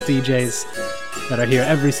DJs that are here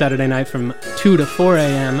every Saturday night from 2 to 4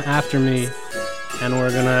 a.m. after me, and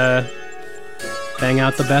we're gonna bang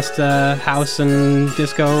out the best house and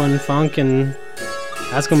disco and funk, and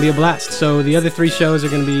that's gonna be a blast. So the other 3 shows are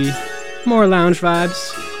gonna be more lounge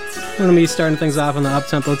vibes. We're gonna be starting things off on the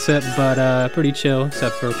up-tempo tip, but pretty chill,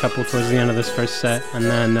 except for a couple towards the end of this first set, and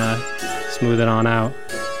then smooth it on out.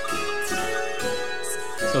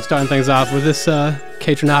 So starting things off with this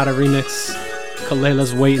Kaytranada remix,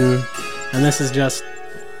 Kaleila's Waitin', and this is just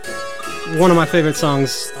one of my favorite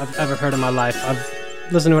songs I've ever heard in my life. I've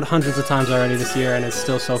listened to it hundreds of times already this year, and it's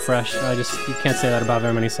still so fresh. You can't say that about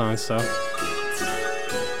very many songs, so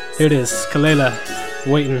here it is, Kalela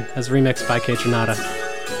Waitin' as remixed by Kaytranada.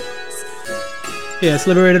 Yeah, it's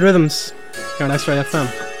Liberated Rhythms here on X-Ray FM.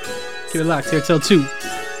 Keep it locked here till 2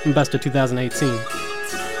 from Best of 2018.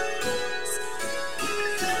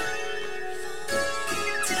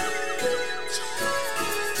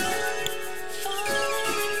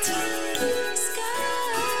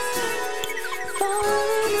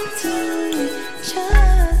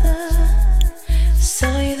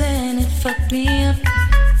 Me up,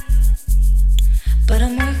 but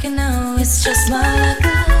I'm working now, it's just my luck.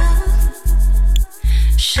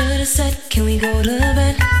 Should've said, can we go to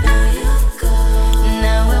bed? Now you go.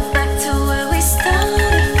 Now we're back to where we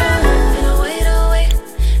started from. And I wait,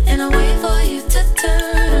 and I wait for you to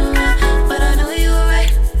turn around. But I know you were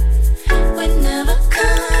right, we're never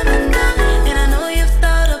coming down. And I know you've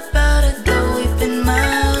thought about it, though we've been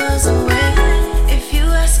miles away. If you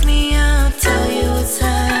ask me, I'll tell you what's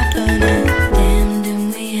happening.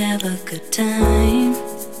 Have a good time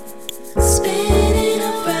spinning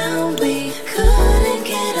around, we couldn't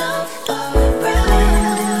get off our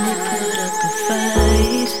ride, and we put up a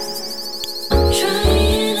fight. I'm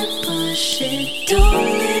trying to push it, don't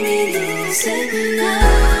let me lose it now.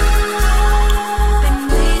 Been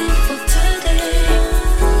waiting for today,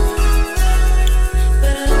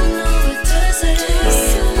 but I don't know what to say.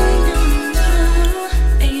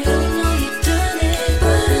 And you don't know you've done it,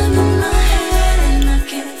 but I'm in my head and I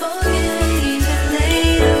can't forget even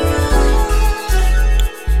later on.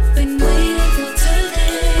 Been waiting for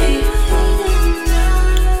today,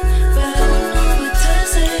 but I don't know what to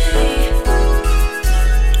say.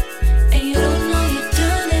 And you don't know you've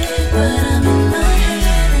done it, but I'm in my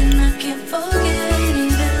head and I can't forget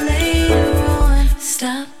even later on.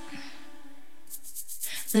 Stop,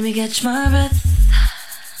 let me catch my breath.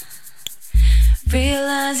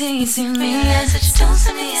 Realizing you see me, realize that you don't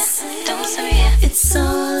see me yet, don't see me yet. It's all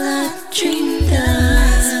I dreamed of.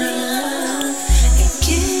 It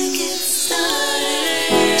can't get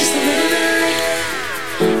started. Just a little bit late.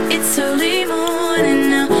 It's early morning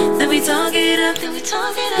now that we talk it up,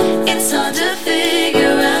 It's hard to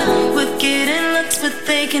figure out what getting looks, but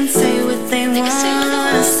they can say what they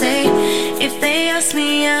wanna say. If they ask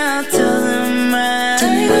me, I'll tell them right. Tell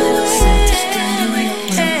me right away.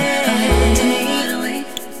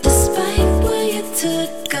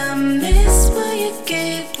 Took, I miss what you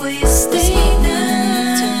gave, will you stay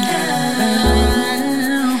now?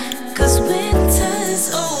 Cause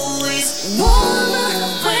winter's always warmer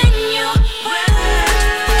when you're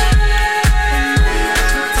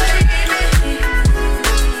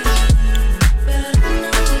but I don't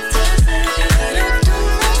know what to say. I don't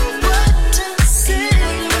know what to say.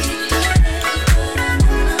 But I'm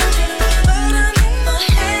in my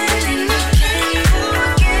head and I can't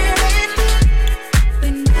forget.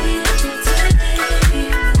 Been waiting for today,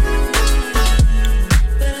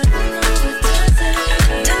 but I don't know what to say.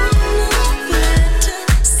 Don't know what to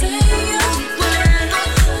say. When I get away, but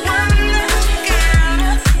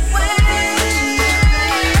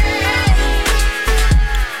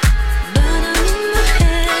I'm in my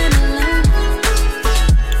head alone.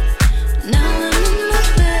 Now I'm in my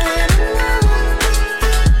bed alone,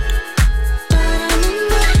 but I'm in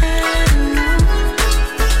my head alone.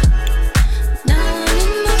 Now I'm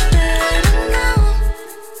in my bed alone.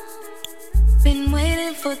 Been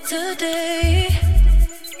waiting for today,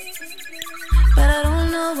 but I don't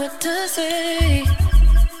know what to say.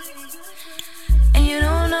 And you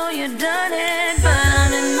don't know you've done it, but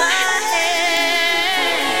I'm in my head.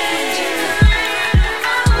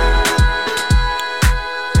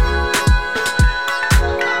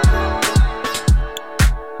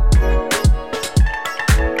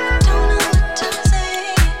 Don't know what to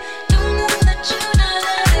say. Don't know that you've done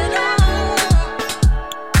it all.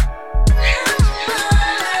 In a way,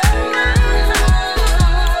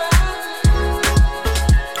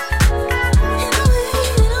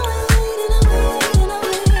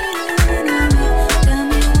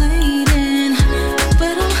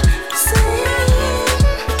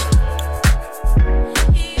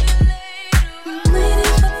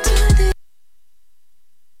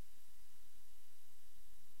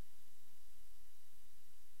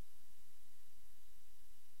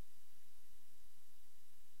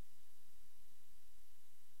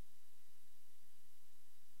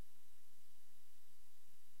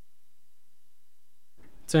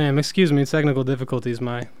 Damn, excuse me, technical difficulties.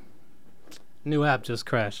 My new app just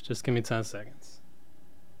crashed. Just give me 10 seconds.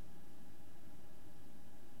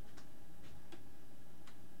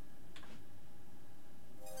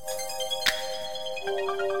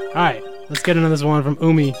 Alright, let's get into this one from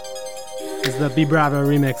Umi. This is the Be Bravo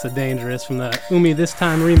remix of Dangerous from the Umi This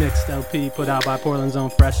Time Remixed LP put out by Portland's own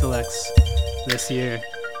Fresh Selects this year.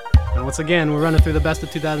 And once again, we're running through the best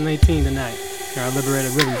of 2018 tonight. Here are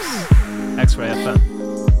Liberated Rhythms, X-Ray FM.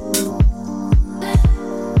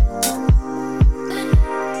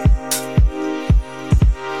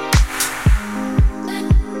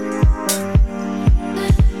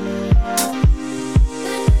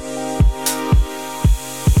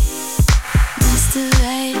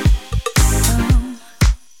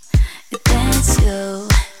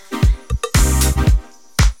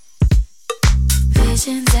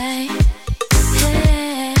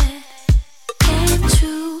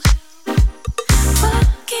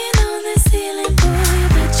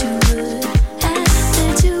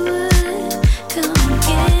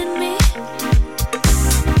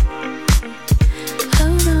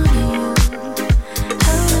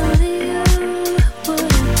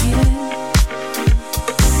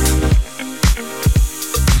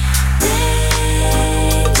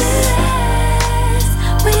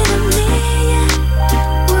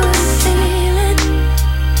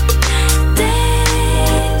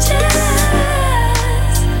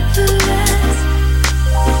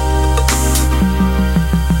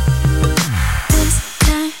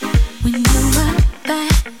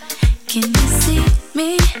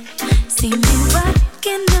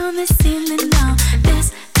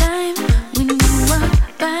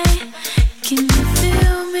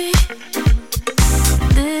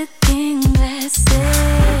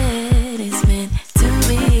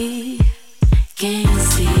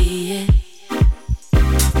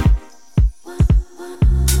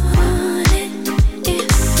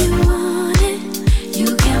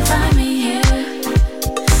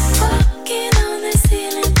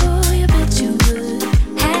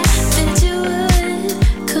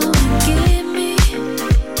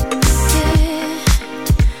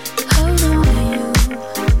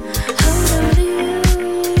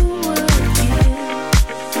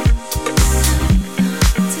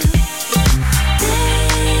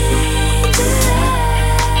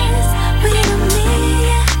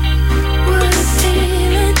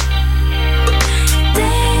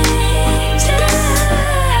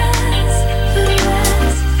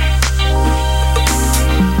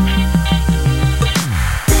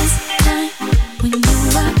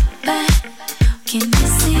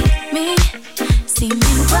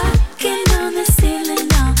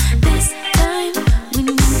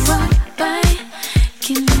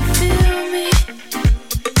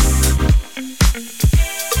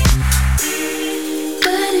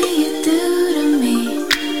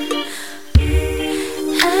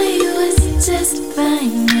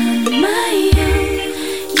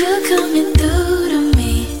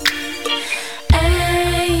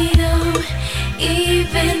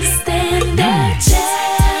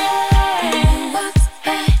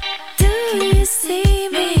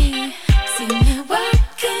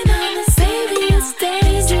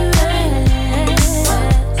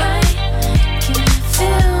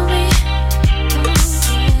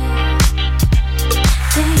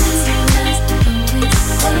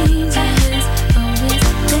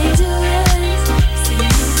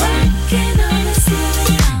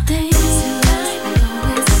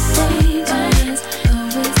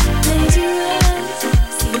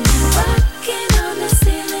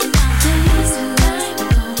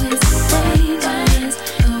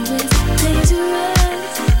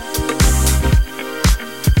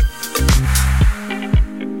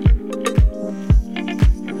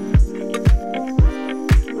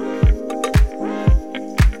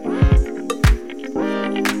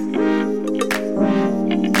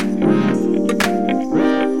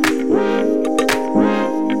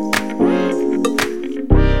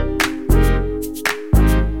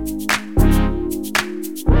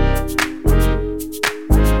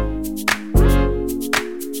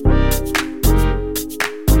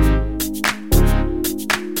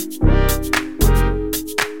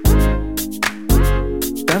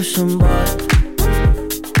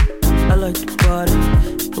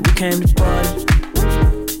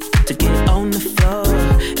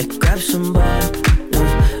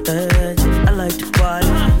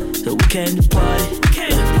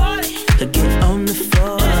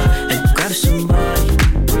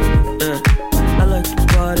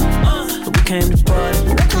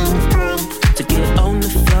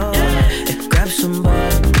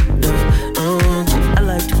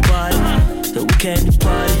 Came to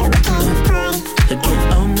party.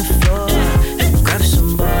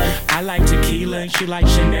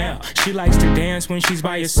 She likes to dance when she's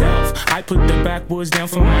by herself. I put the backwoods down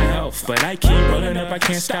for my health, but I keep rolling up, I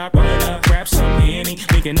can't stop rolling up. Grab some Henny,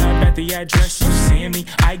 linking up at the address you send me.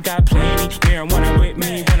 I got plenty marijuana with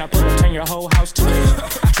me. When I pull up, turn your whole house to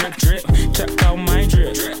it. Drip, drip, check out my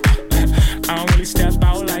drip. I don't really step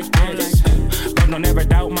out like this, but no, never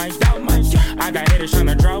doubt my. I got haters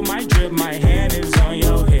tryna draw my drip. My hand is on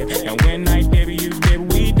your hip, and when I dip, you dip,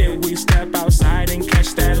 we dip. We step outside and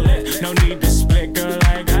catch that lit. No need to split, girl,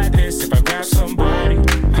 I got this. If I grab somebody,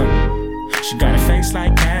 she got a face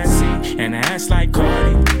like Cassie and an ass like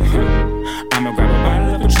Cardi. I'ma grab a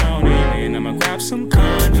bottle of Patron and I'ma grab some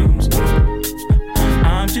condoms.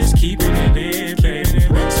 I'm just keeping it lit, baby.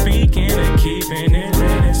 Speaking of keeping it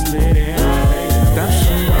lit, it's lit. Grab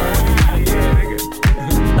somebody.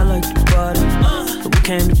 I like to party, but we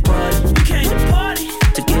came to party. We came to party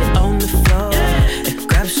to get on the floor. And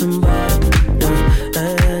grab somebody.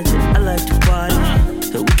 I like to party,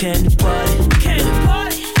 but we came to party. We came to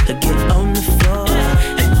party to get on the floor.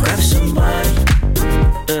 And grab somebody.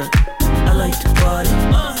 I like to party,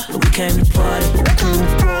 but we came to party.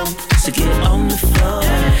 To get on the floor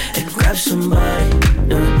and grab somebody.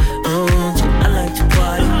 I like to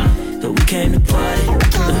party, but we came to party.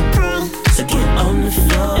 So get on the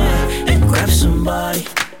floor and grab somebody.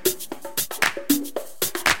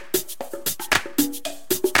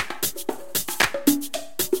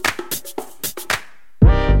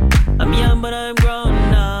 I'm young but I'm grown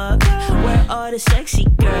up. Where are the sexy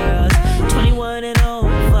girls? 21 and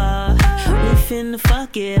over. We finna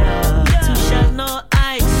fuck it up. 2 shots, no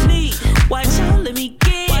ice. Watch out, let me get.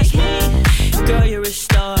 Girl, you're a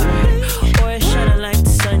star, or a shiner like the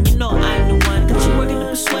sun. You know I'm the one. Got you working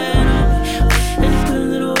up a sweat on me. Then you put a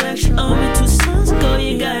little extra on me. 2 suns ago,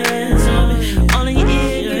 you got hands on me. All in your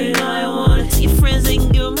ear, girl, you know I want it. To your friends, they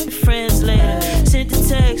can give my friends later. Sent the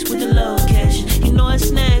text with the location. You know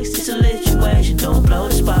what's next, it's a situation. Don't blow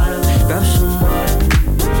the spot up. Grab some water.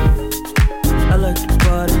 I like to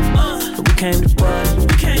party, but we came to party.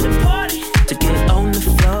 We came to party to get on the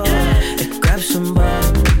floor and grab somebody.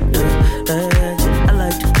 I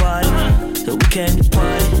like to party,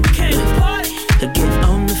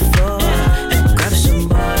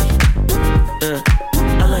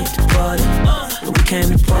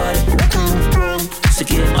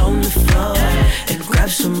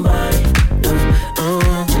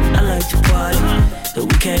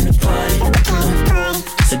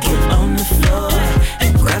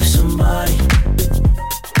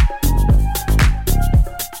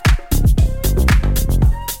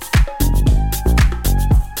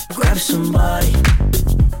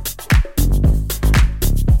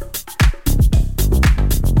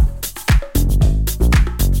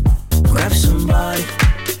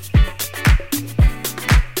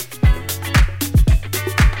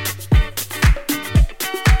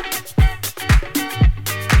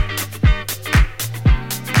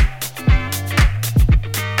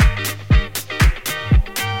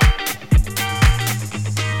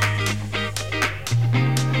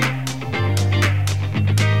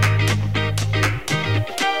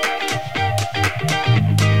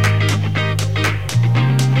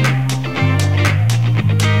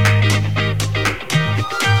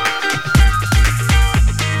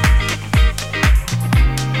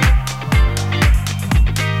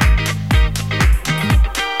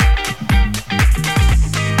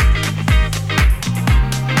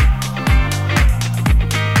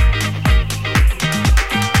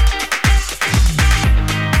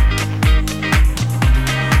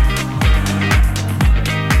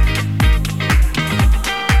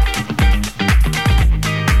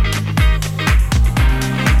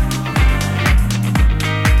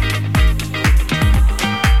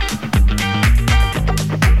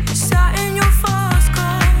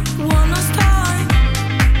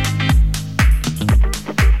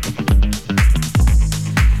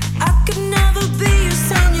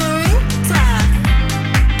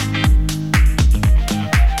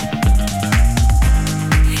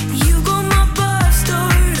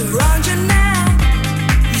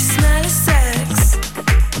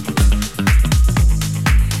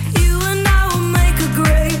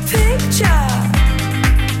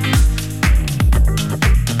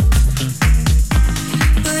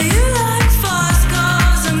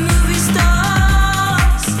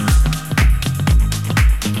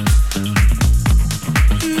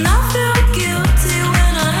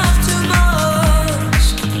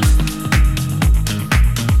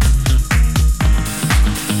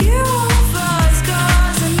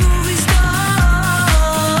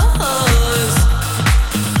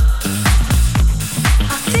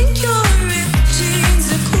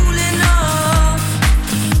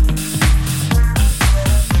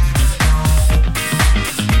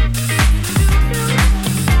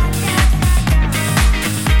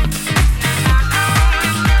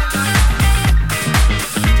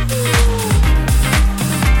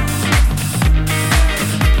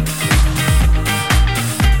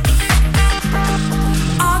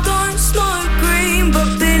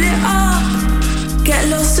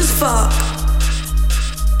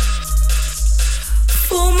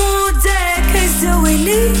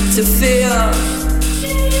 fear.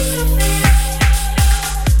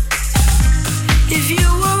 If you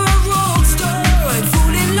were a rock star, I'd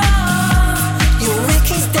fall in love. Your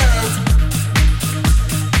wick is dead,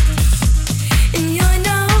 and you're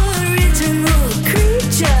no original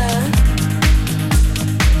creature.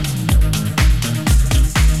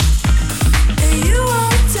 And you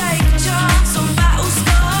won't take a chance on battle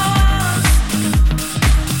scars.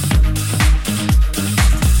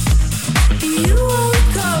 You won't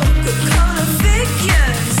Coca-Cola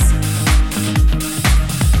figures.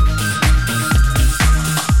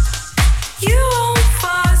 You won't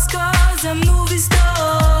fast cars and movie stars.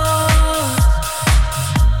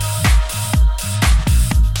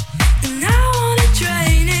 And I wanna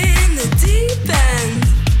train in the deep end.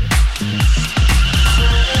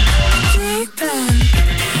 Deep end.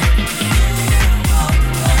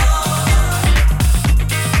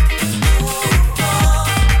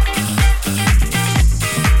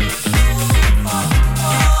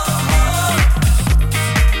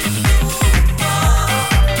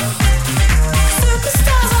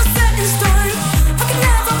 Superstars are set in stone. I can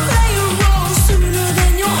never play a role. Sooner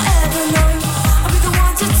than you'll ever know, I'll be the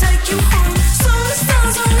one to take you home.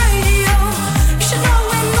 Superstars on radio. You should know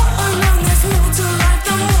we're not alone. There's more to life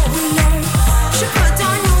than what we know. You should put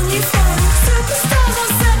down your new phone. Superstars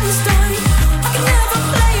are set in stone. I can never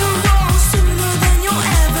play a role. Sooner than you'll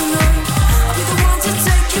ever know, I'll be the one to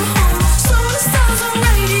take you home. Superstars on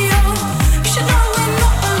radio. You should know we're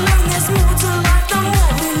not alone. There's more to life than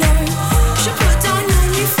what we know. You should put down your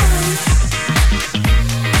new phone.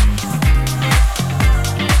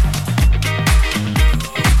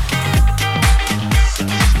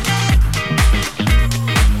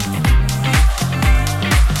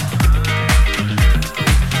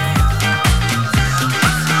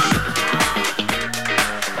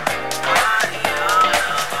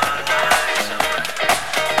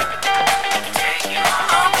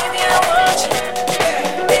 Oh, baby, I want you.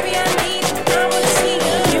 Baby, I need you. I wanna see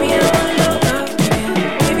you. Baby, I wanna go up.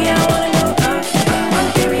 Baby, I wanna go up. Oh,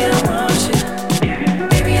 baby, I want you.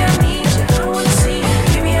 Baby, I need you. I wanna see you.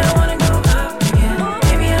 Baby, I wanna go up.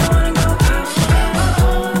 Baby, I wanna go up.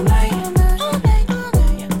 All night, all night,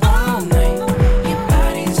 all night. Your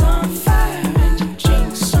body's on fire and your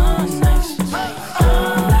drinks so nice.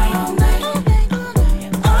 All night, all night,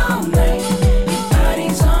 all night. Your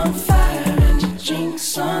body's on fire and your drinks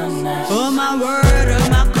so nice. Oh my word, oh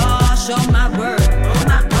my gosh, oh my word, oh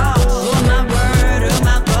my gosh, oh my word, oh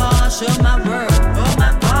my gosh, oh my word, oh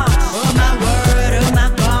my gosh, oh my word, oh my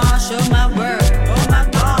gosh, oh my word, oh my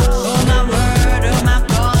gosh, oh my word, oh my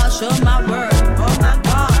gosh, oh my word, oh my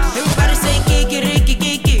gosh. Everybody say kiki riki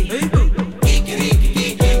kiki.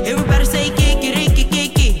 Everybody say kiki riki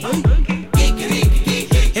kiki.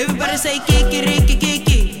 Everybody say kiki riki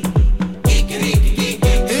kiki.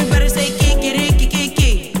 Everybody say kiki riki kiki.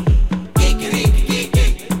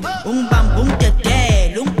 Un bam bum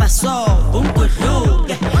tetel, un paso, un curru.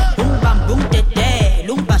 Un bam bum tetel,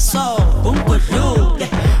 un paso, un curru.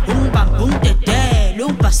 Un bam bum tetel,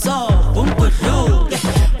 un paso, un curru.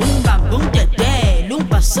 Un bam bum tetel, un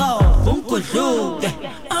paso, un curru.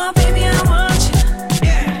 Oh, baby, I want you.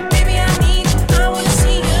 Baby, I need you. I wanna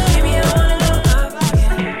see you. Baby, I wanna go up.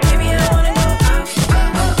 Baby, I wanna go up.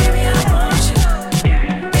 Oh, baby, I want you.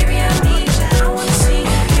 Baby, I need you. I wanna see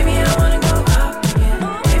you. Baby, I wanna go up.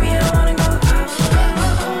 Baby, I wanna go up.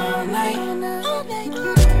 All night, all night,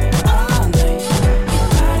 all night. Your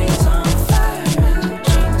body's on fire and your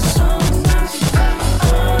drinks so nice.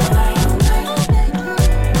 All night, all night,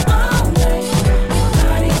 all night. Your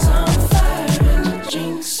body's on fire and your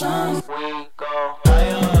drinks so nice.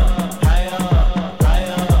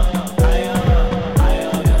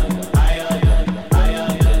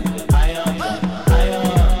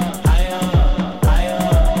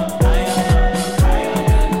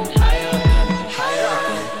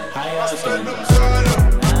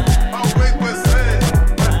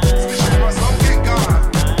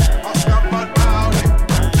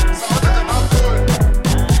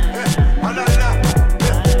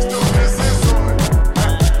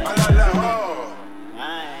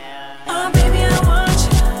 Oh, baby, I want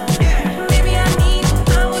you. Baby, I need you.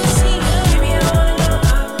 I wanna see you. Baby, I wanna go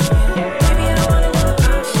up. Baby, I wanna go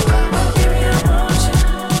up. Oh, baby, I want you.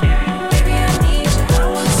 Baby, I need you. I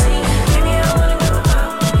wanna see you. Baby, I wanna go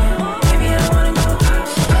up. Baby, I wanna go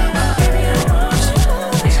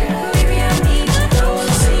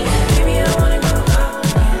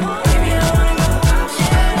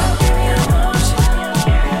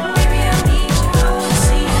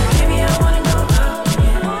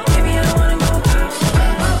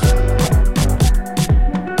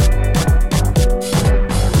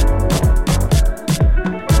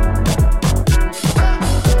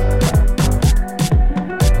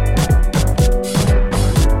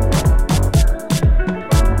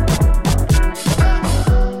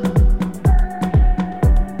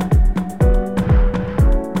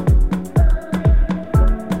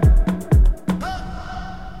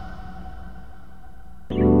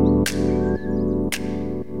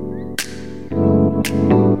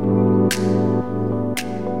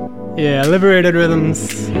Yeah, Liberated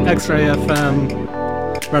Rhythms, X-Ray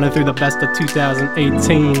FM, running through the best of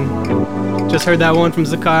 2018. Just heard that one from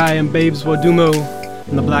Zakai and Babes Wodumo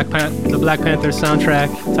in the Black Panther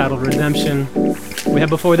soundtrack titled Redemption. We had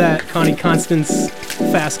before that Connie Constance,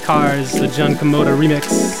 Fast Cars, the Jun Komoda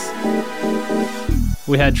remix.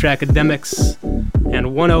 We had Trackademics and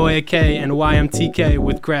 10AK and YMTK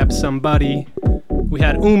with Grab Somebody. We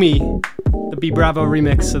had Umi, the B Bravo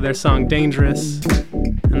remix of their song Dangerous.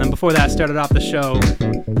 And then before that started off the show,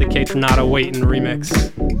 the K Tronado Waitin' remix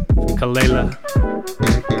from Kalela.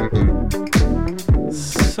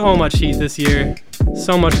 So much heat this year,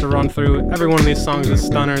 so much to run through. Every one of these songs is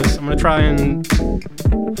stunners. I'm gonna try and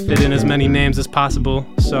fit in as many names as possible.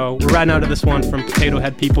 So we're riding out of this one from Potato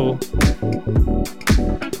Head People. The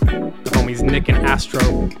homies Nick and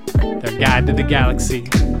Astro, their Guide to the Galaxy.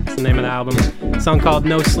 That's the name of the album. A song called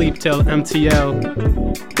No Sleep Till MTL.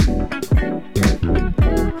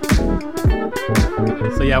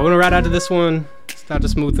 So yeah, we're gonna ride out to this one, start to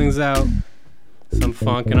smooth things out. Some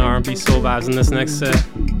funk and R&B soul vibes in this next set.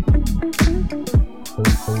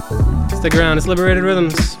 Stick around, it's Liberated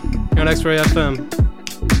Rhythms here on X-Ray FM.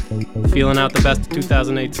 Feeling out the best of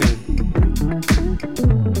 2018.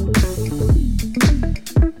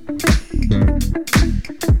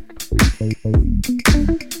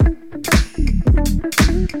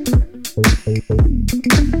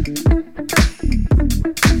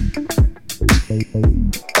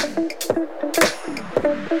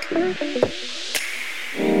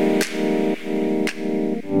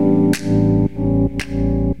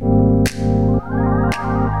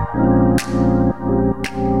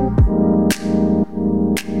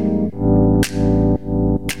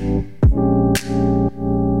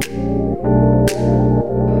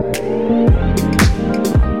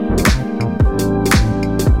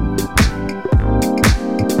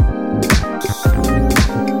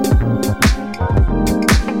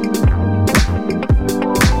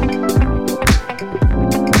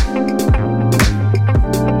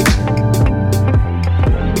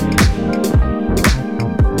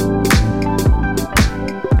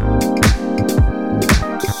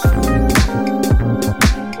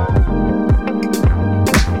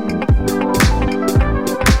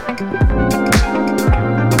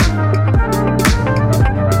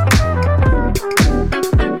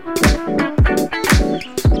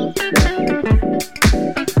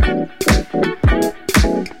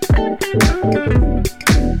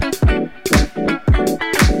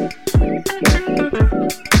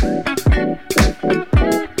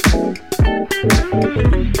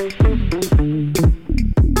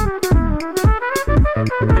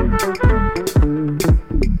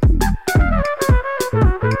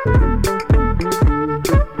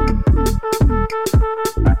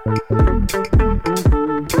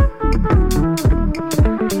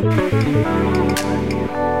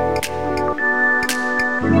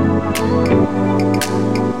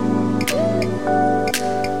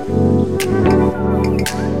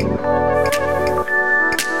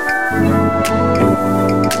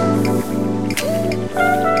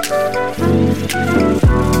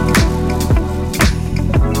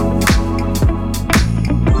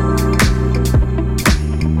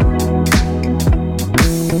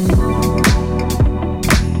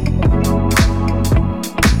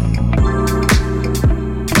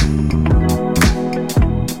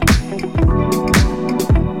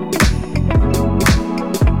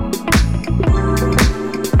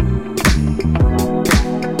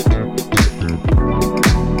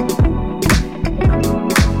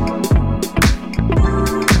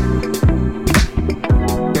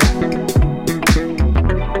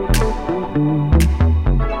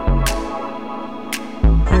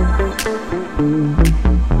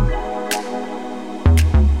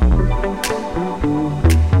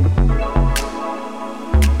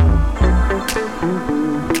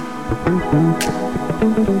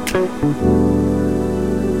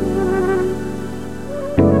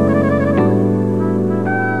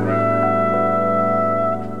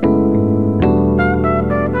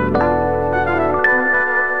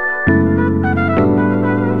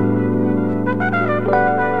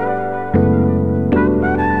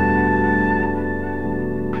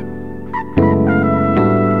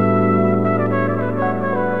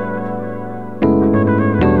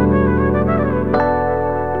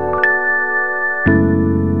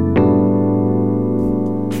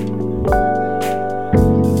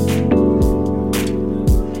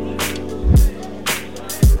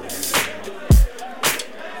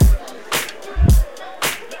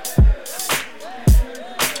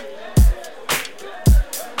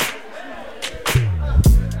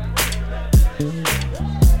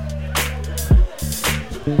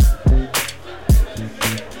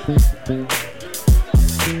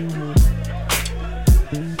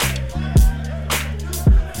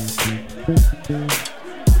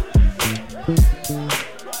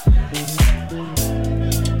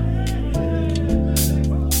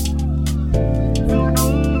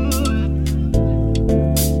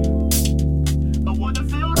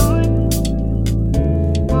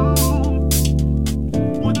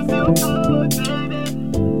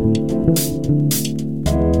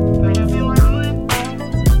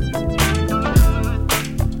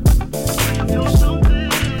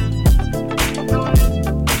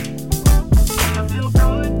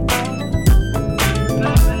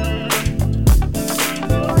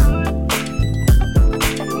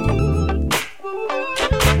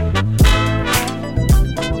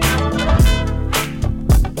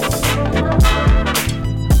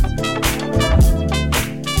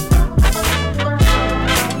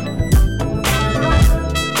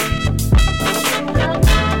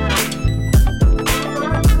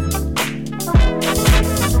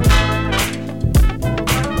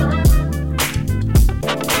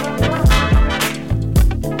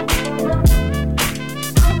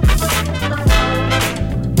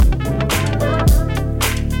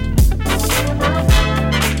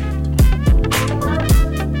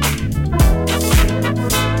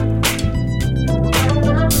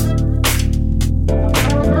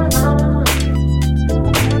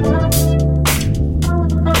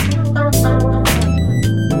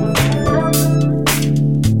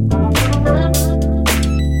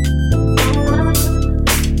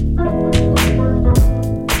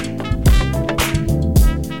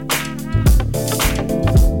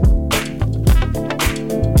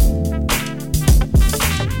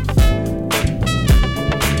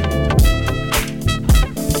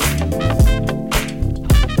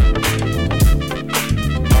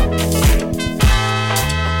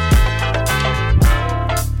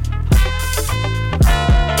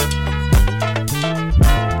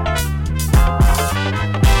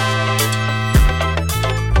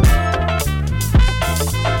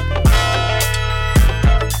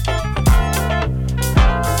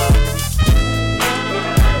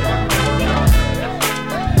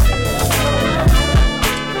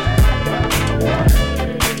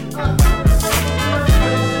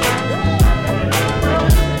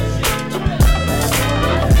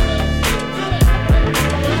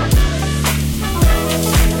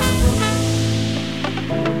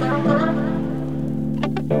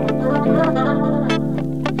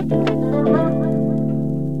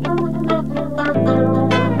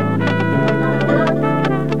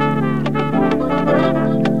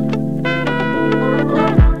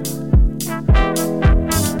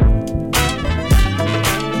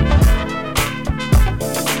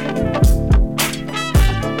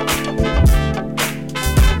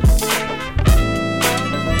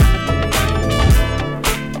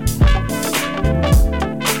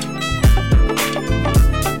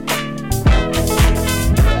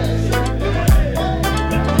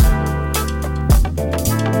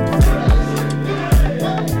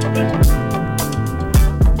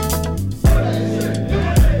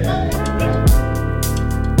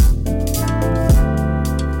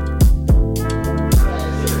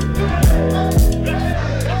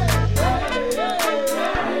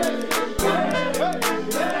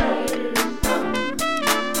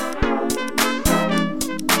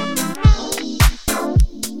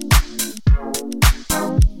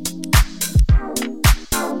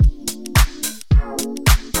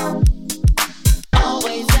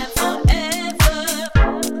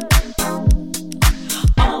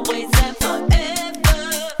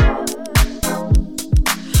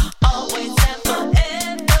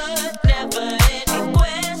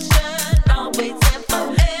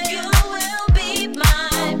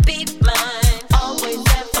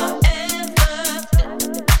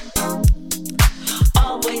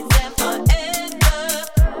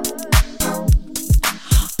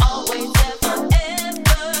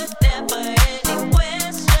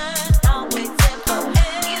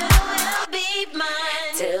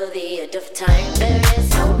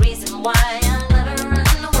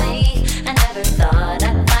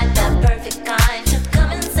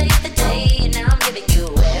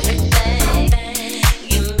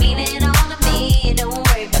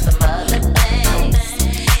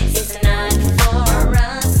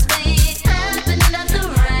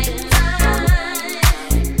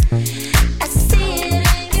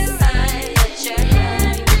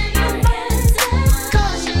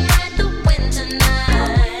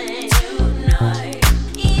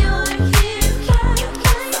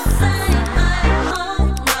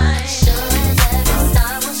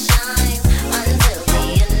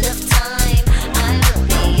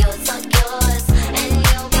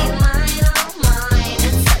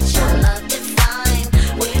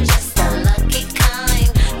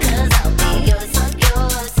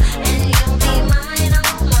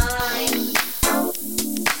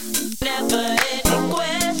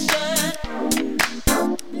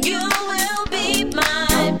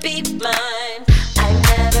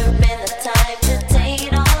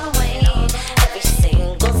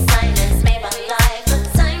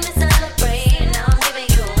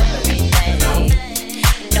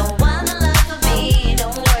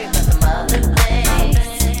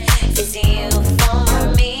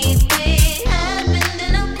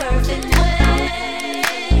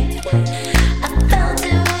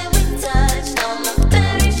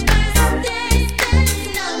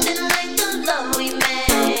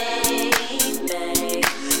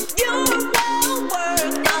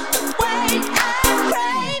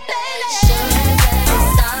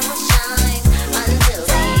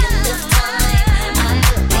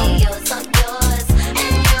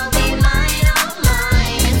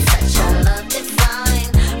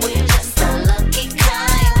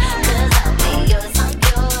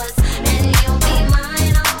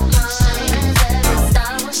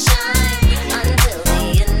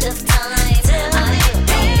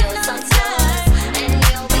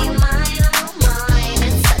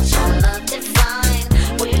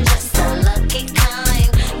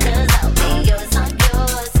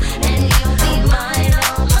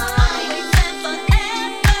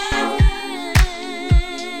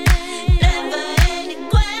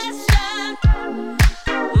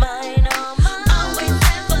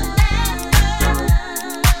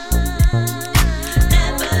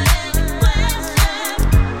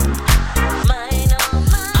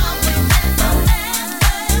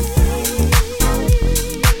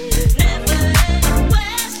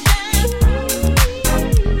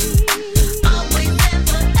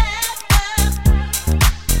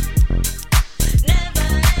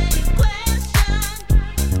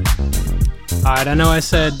 Alright, I know I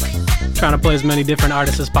said trying to play as many different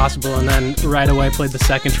artists as possible and then right away played the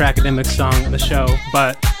second Trackademic song of the show,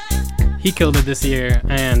 but he killed it this year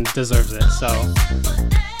and deserves it. So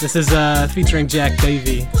this is featuring Jack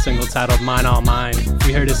Davey, single titled Mine All Mine.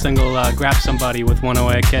 We heard his single Grab Somebody with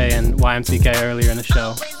 108K and YMCK earlier in the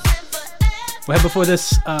show. We had before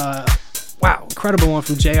this, incredible one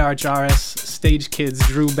from J.R. Jarvis, Stage Kids,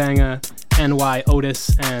 Drew Banga, NY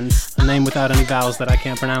Otis, and a name without any vowels that I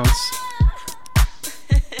can't pronounce.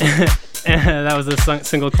 That was a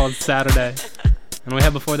single called Saturday. And we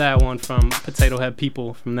had before that one from Potato Head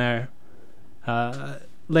People from their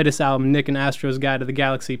latest album, Nick and Astro's Guide to the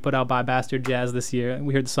Galaxy, put out by Bastard Jazz this year.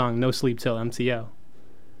 We heard the song No Sleep Till MTO.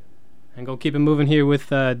 And go keep it moving here with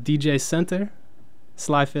DJ Center,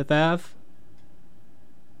 Sly Fifth Ave.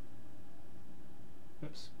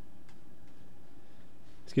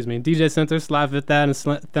 Excuse me, DJ Center, Sly Fifth Ave, and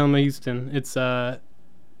Thelma Houston. It's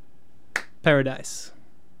Paradise.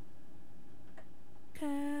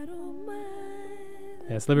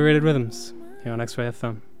 Yeah, it's Liberated Rhythms here on X-Ray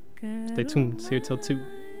FM. Stay tuned. It's here till 2.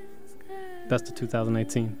 Best of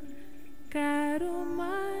 2018.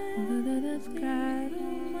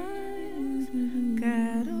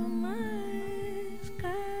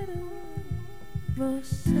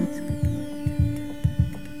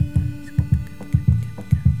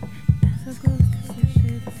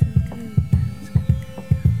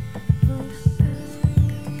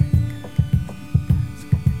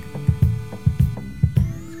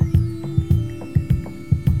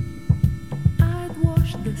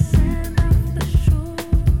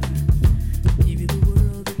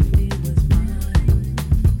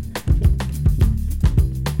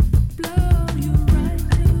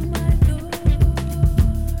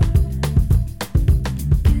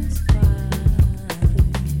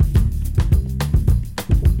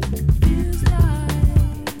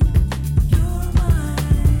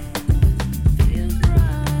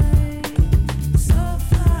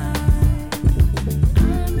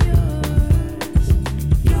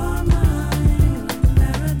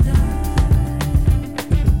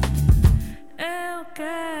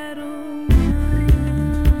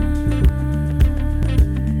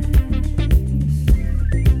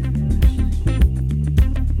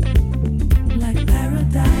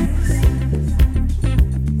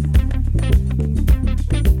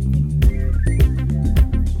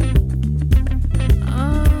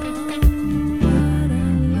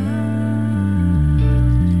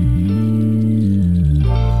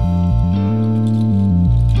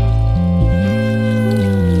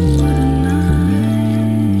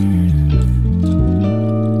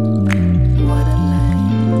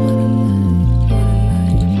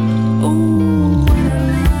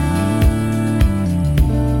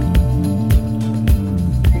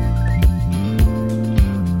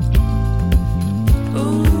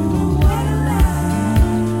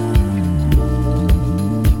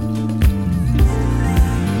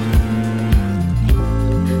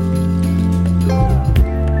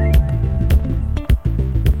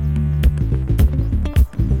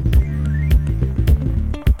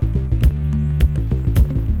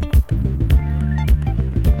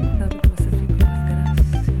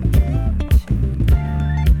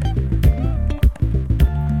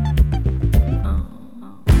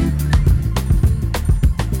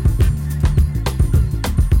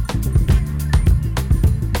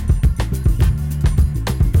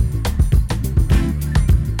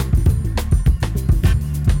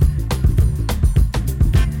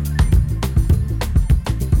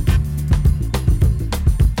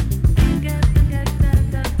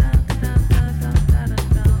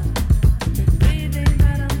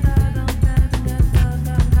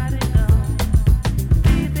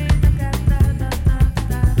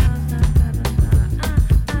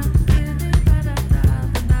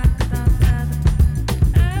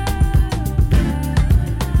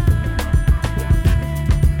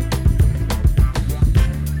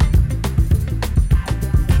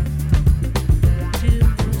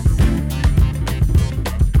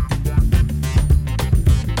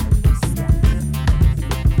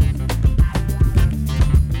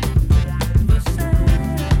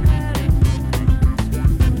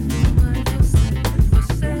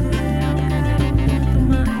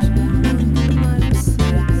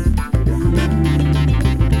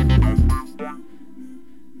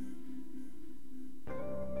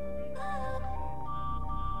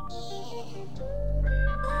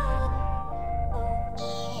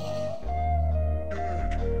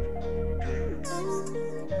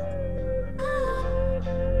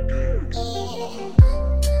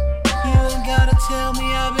 tell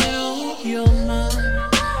me I've been on your mind.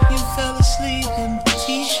 You fell asleep in the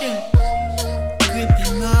t-shirt.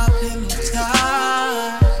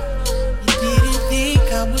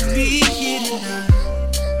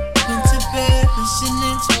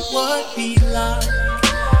 what we like.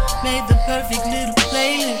 Made the perfect little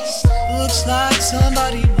playlist. Looks like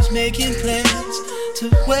somebody was making plans to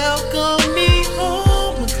welcome me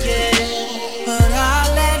home again. But I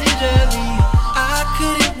landed early, I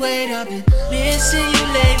couldn't wait. I've been missing you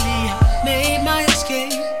lately. I made my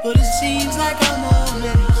escape, but it seems like I'm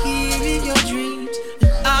already here in your dreams.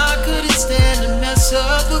 And I couldn't stand to mess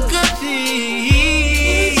up a good thing.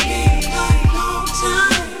 It's been a long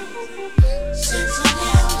time since I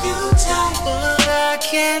held you tight, but I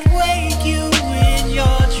can't wake you in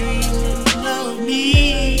your dreaming of me.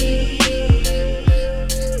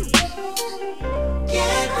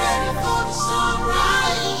 Get ready for the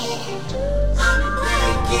sunrise, I'm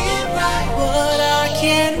making right, but I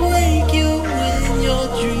can't wake you when you're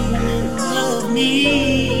dreaming of me.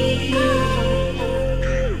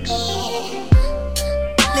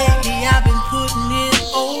 Lately I've been putting in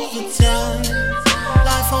overtime.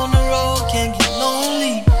 Life on the road can get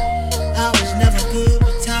lonely. I was never good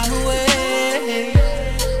with time away,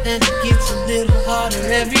 and it gets a little harder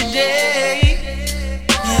every day.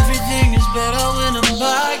 Everything is better when I'm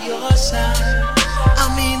by your side. I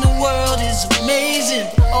mean, the world is amazing.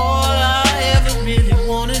 All I ever really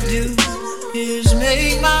wanna do is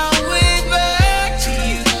make my way back to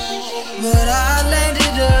you. But I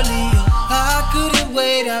landed earlier, I couldn't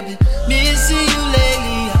wait. I've been missing you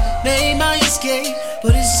lately. I made my escape,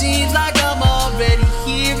 but it seems like I'm already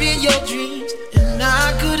here in your dreams. And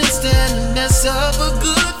I couldn't stand to mess up a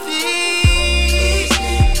good thing. It's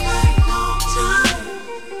been a long time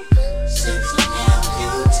since I held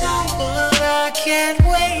you tight, but I can't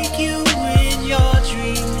wake you when you're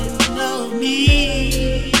dreaming of me.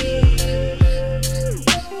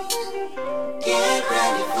 Get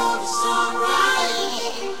ready for the sunrise,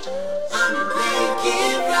 I'ma make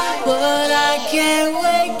it right, but I can't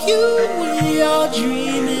wake you when you're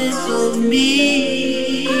dreaming of me.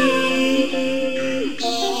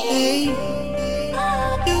 Hey,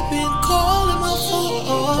 you've been calling my phone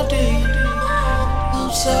all day.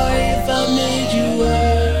 I'm sorry if I made you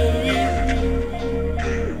worry,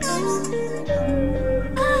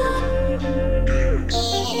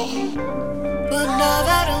 but now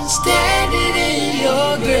that I'm standing in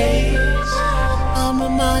your grace, I'm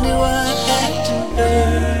reminded why I had to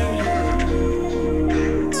learn.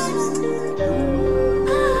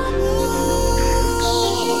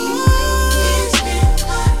 It's been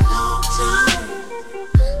a long time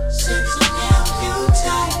since I held you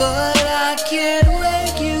tight, but I can't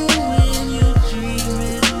wake you when you're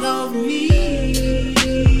dreaming of me.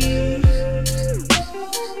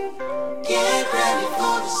 Get ready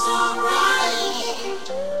for the sunrise,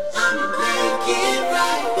 I'ma make it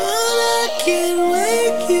right, but I can't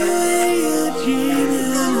wake you when you're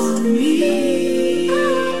dreaming of me.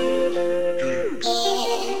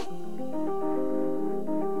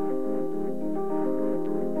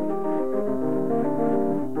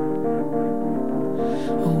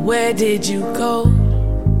 Where did you go?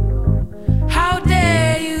 How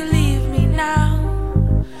dare you leave me now,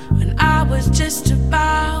 when I was just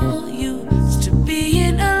about used to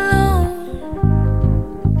being alone?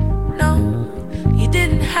 No, you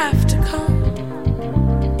didn't have to come.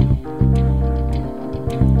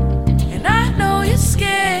 And I know you're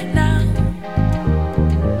scared now.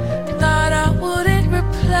 Thought I wouldn't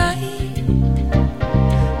reply.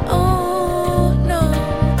 Oh no,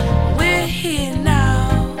 we're here now.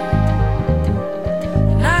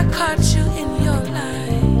 And I caught you in your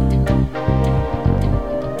lie.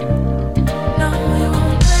 No, you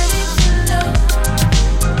won't let it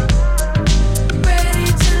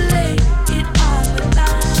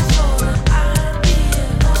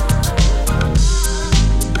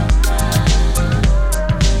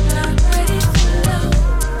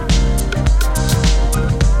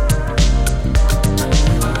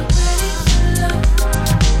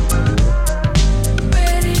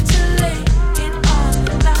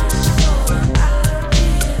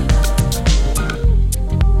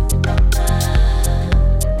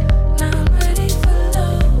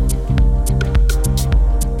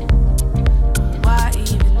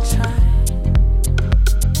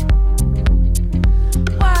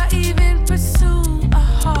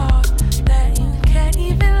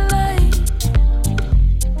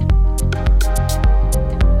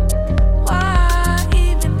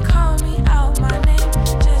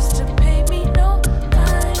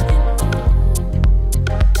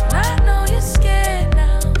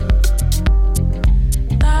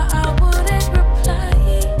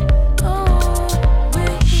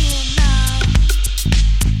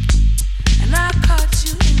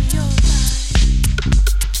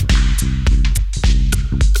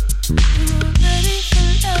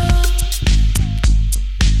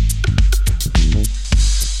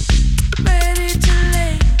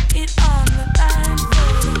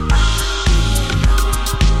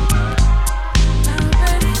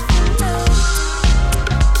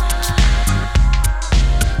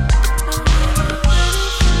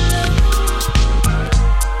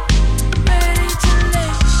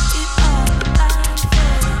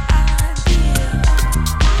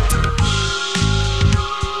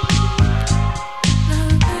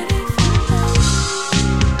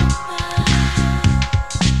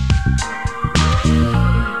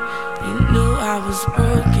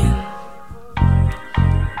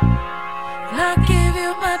I give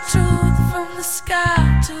you my truth from the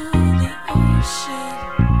sky to the ocean.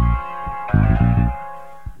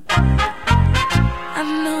 I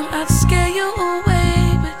know I'd scare you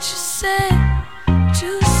away, but you said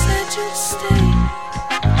you'd stay.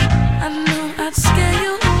 I know I'd scare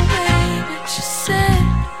you away, but you said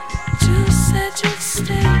you'd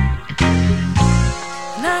stay.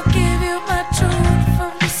 And I give you my truth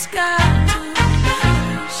from the sky to the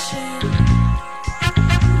ocean.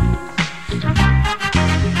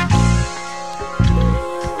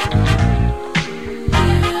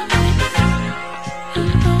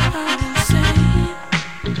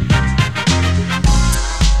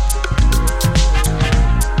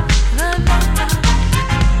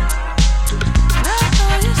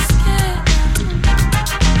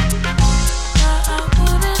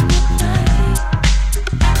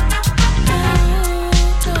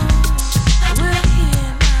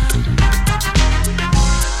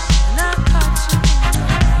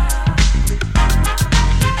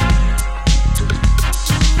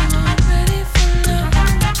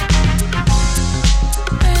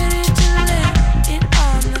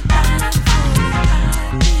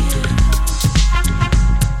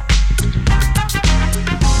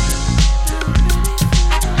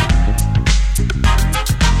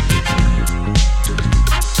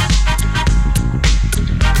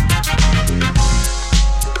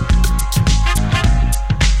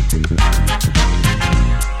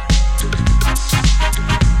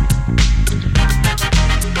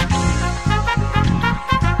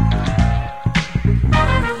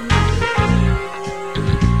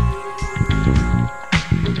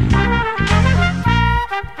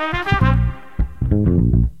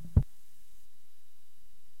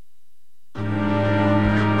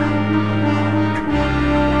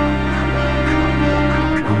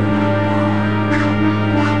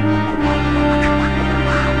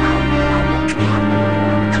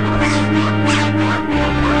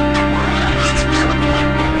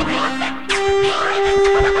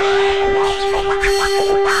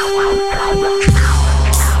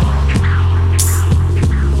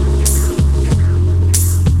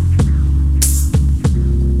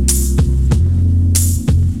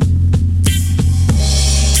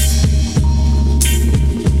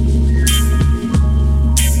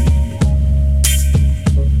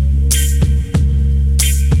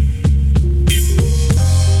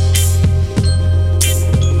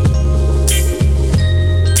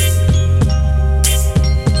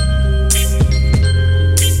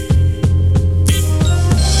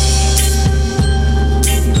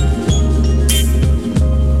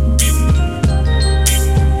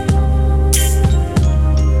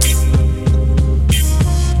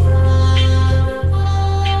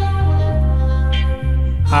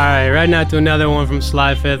 Right now to another one from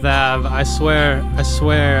Sly Fifth Ave. I swear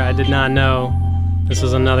I did not know this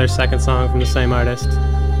was another second song from the same artist.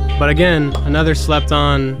 But again, another slept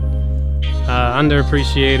on,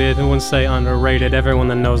 underappreciated, I wouldn't say underrated. Everyone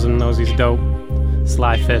that knows him knows he's dope.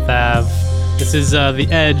 Sly Fifth Ave. This is The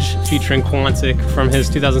Edge featuring Quantic from his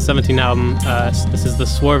 2017 album. This is the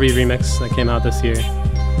Swervy remix that came out this year.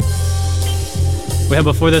 We had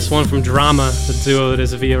before this one from Drama, the duo that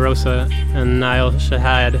is Via Rosa and Niall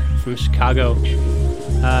Shahad from Chicago.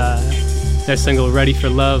 Their single Ready for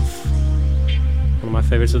Love, one of my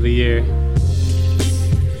favorites of the year.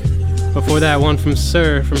 Before that, one from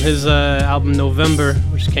Sir from his album November,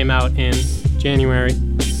 which came out in January,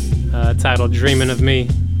 titled Dreamin' of Me.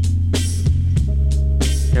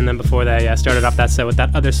 And then before that, I started off that set with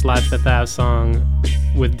that other Sly Fifth Ave song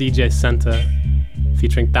with DJ Senta,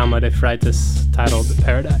 featuring Tama de Freitas, titled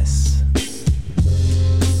Paradise.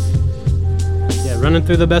 Yeah, running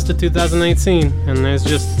through the best of 2018, and there's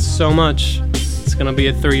just so much. It's gonna be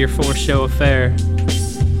a 3 or 4 show affair. So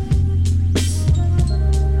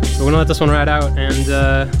we're gonna let this one ride out, and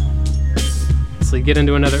let's get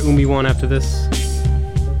into another Umi one after this.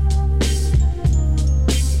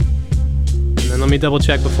 And then let me double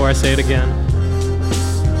check before I say it again.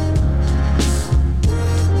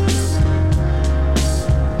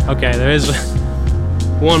 Okay, there is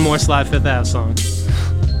one more Sly Fifth Ave song.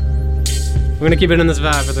 We're gonna keep it in this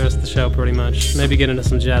vibe for the rest of the show, pretty much. Maybe get into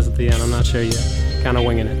some jazz at the end, I'm not sure yet. Kinda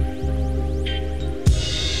winging it.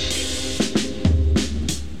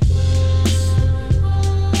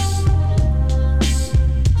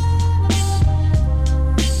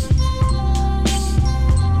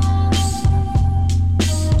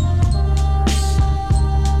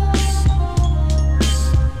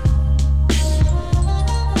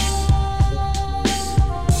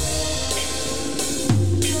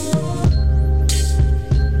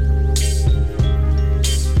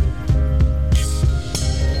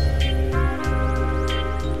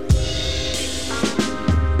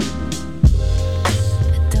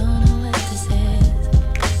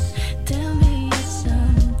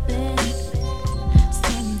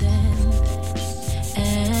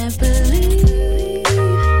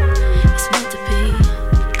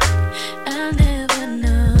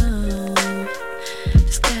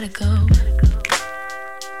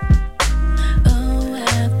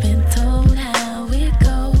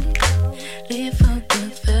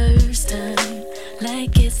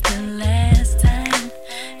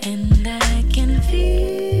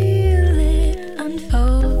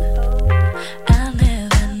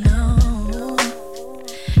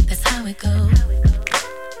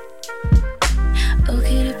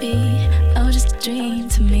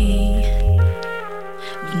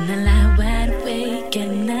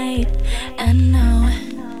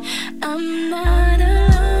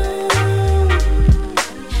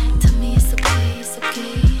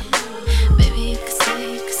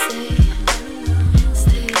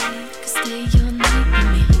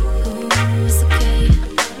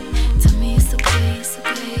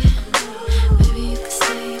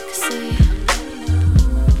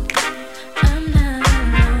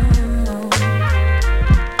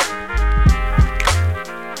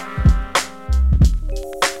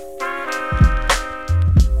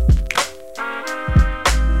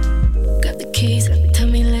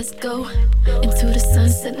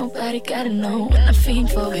 said nobody gotta know. And I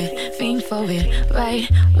fiend for it, right?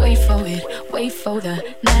 Wait for the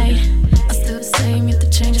night. I'm still the same, yet the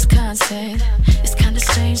change is constant. It's kinda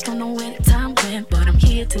strange, don't know where the time went, but I'm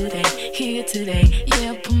here today.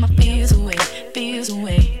 Yeah, put my fears away.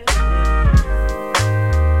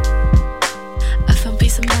 I found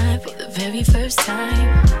peace of mind for the very first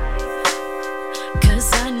time.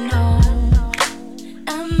 'Cause I know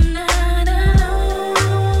I'm not alone.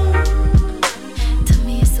 Tell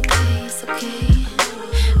me it's okay.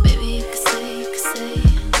 Baby, you can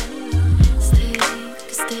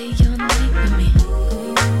stay your night with me.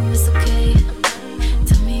 Ooh, it's okay.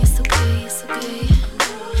 Tell me it's okay.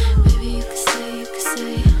 Baby, you can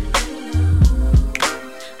say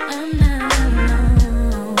I'm not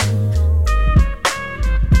alone.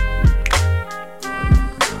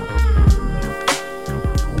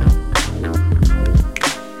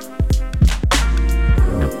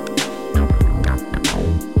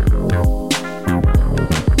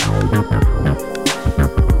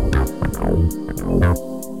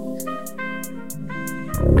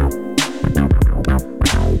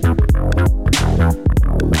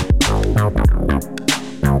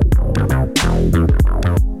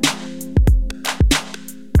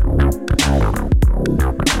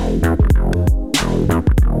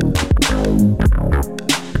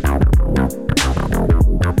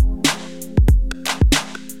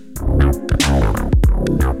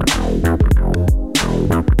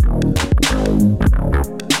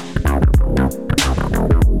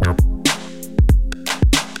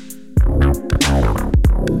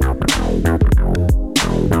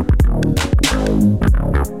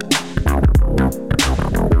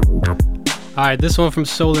 Alright, this one from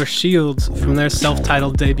Solar Shields from their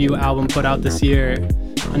self-titled debut album put out this year.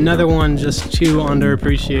 Another one just too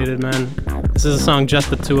underappreciated, man. This is a song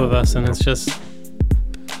just the two of us, and it's just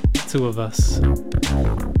two of us.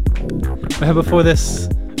 But before this,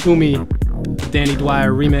 Umi, the Danny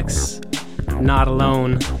Dwyer remix, Not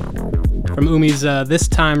Alone. From Umi's This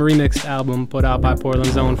Time remixed album put out by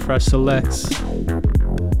Portland's own Fresh Selects.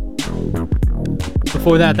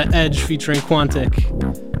 Before that, The Edge featuring Quantic.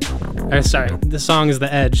 The song is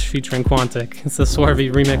The Edge featuring Quantic. It's the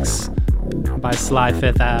Swervy remix by Sly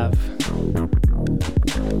Fifth Ave.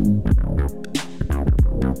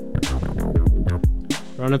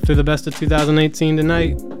 Running through the best of 2018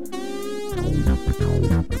 tonight.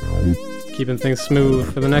 Keeping things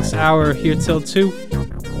smooth for the next hour here till 2.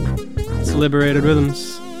 It's Liberated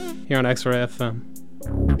Rhythms here on X-Ray FM.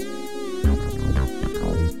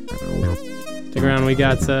 Stick around, we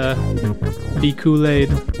got B.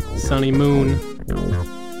 Kool-Aid, Sunny Moon,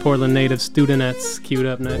 Portland native Studenettes queued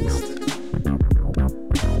up next.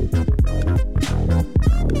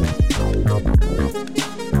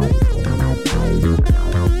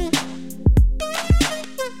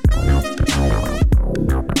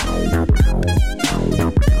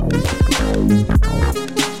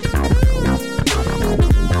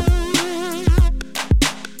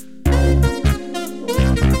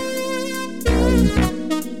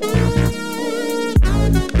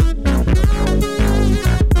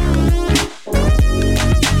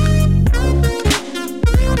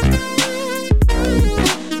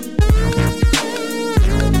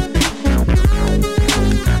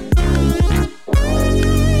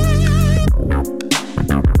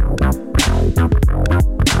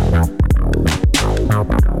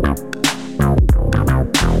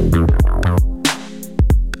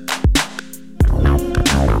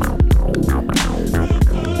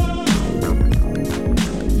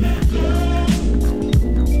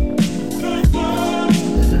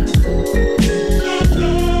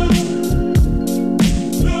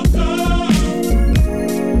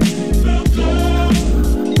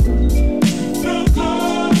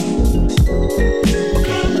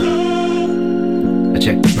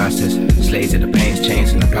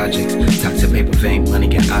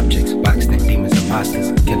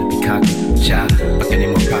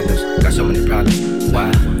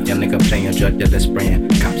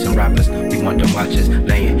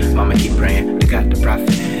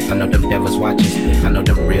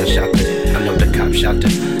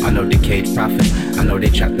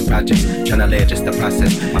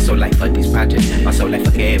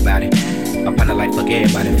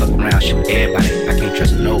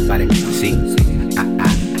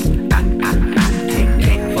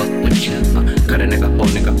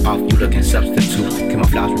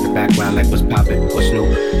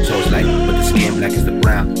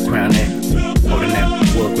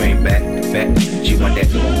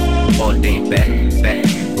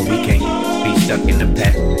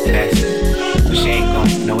 She ain't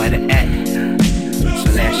gon' know where to act,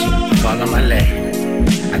 so now she fall on my leg.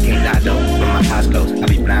 Nah, though, when my eyes closed, I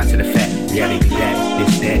be blind to the fact. Reality be that,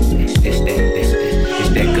 this that, this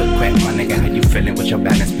that good crack, my nigga. How you feeling with your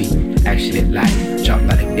balance beat? Actually, like, jump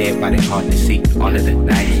out of bed, why they hard to see all of the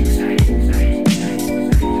nights.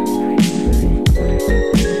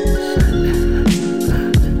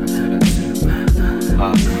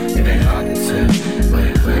 It ain't hard to tell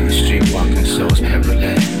where you street walking, so it's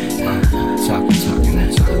prevalent. Talking to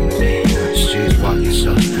me. Streets walking,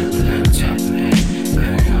 so it's prevalent. Talking to me. It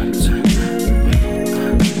ain't hard to tell.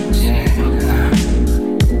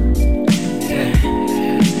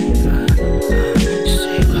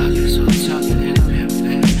 Street walking, so talking to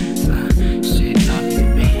me. Street talking to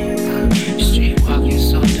me. Street walking,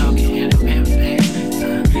 so talking to me.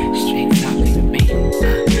 Street talking to me.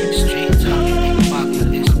 Street talking.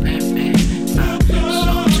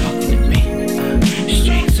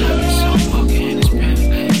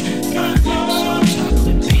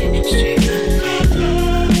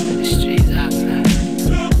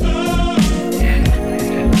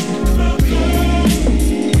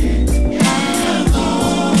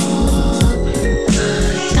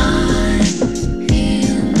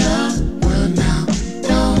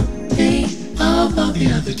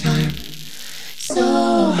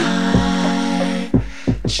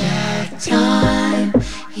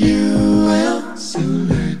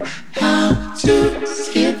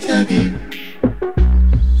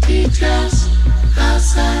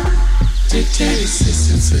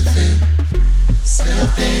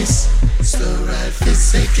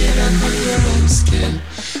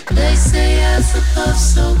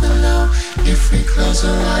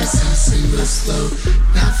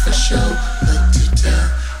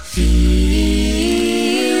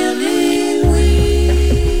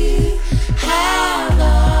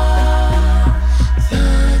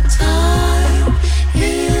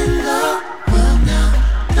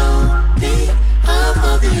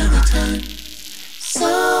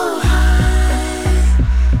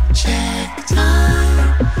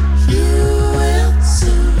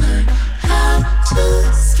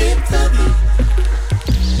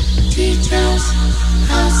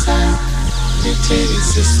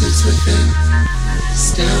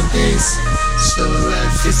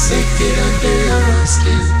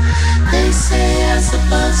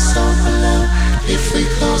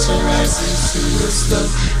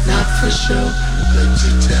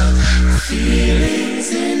 Feelings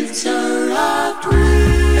interrupt.